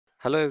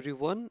Hello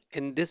everyone.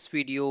 In this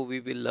video, we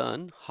will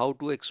learn how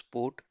to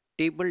export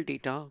table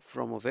data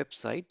from a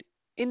website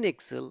in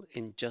Excel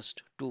in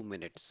just 2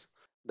 minutes.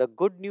 The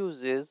good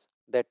news is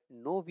that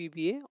no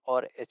VBA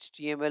or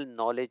HTML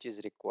knowledge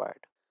is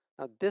required.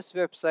 Now this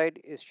website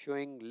is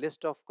showing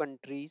list of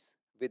countries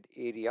with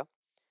area.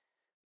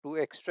 To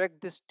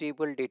extract this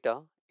table data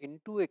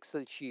into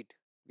Excel sheet,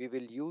 we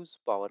will use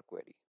Power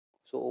Query.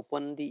 So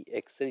open the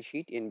Excel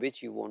sheet in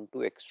which you want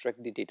to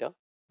extract the data.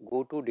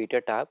 Go to Data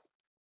tab.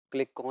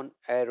 Click on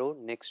arrow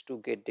next to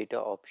get data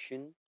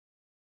option,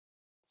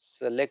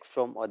 select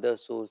from other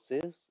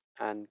sources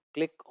and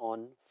click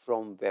on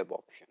from web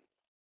option.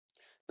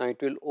 Now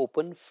it will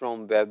open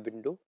from web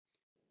window.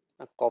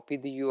 Now copy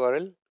the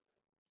URL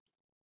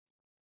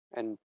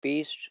and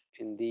paste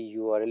in the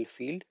URL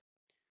field.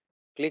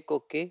 Click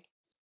OK.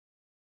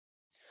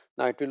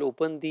 Now it will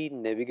open the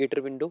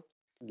navigator window.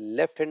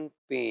 Left hand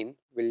pane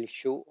will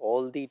show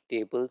all the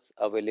tables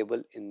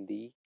available in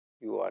the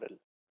URL.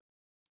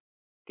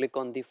 Click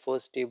on the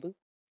first table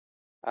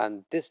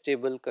and this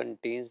table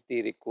contains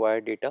the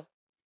required data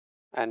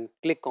and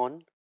click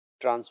on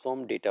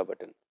transform data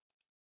button.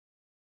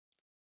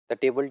 The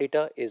table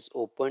data is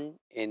opened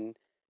in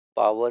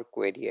Power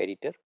Query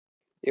Editor.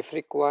 If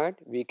required,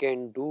 we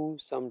can do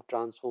some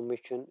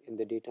transformation in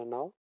the data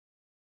now.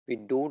 We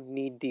don't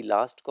need the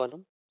last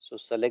column, so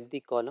select the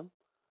column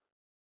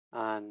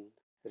and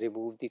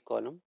remove the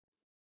column.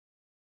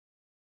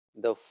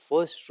 The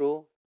first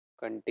row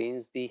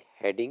contains the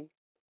heading.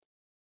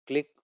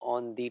 Click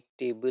on the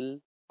table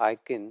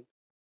icon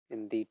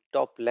in the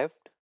top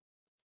left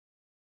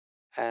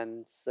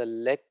and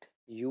select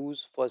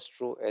use first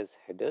row as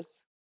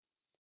headers.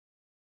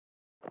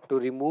 To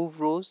remove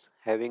rows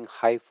having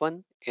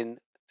hyphen in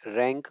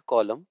rank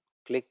column,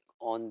 click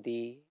on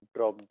the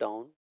drop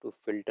down to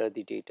filter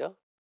the data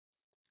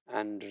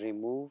and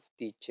remove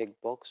the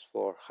checkbox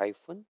for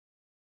hyphen.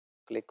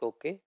 Click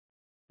OK.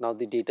 Now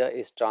the data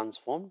is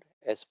transformed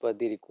as per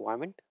the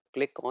requirement.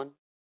 Click on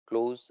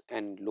close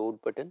and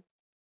load button.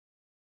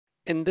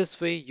 In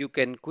this way, you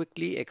can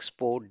quickly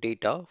export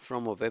data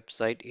from a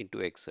website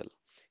into Excel.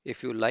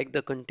 If you like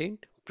the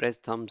content, press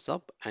thumbs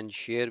up and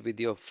share with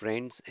your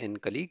friends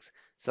and colleagues.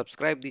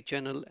 Subscribe the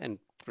channel and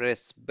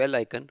press bell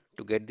icon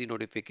to get the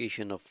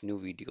notification of new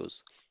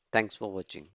videos. Thanks for watching.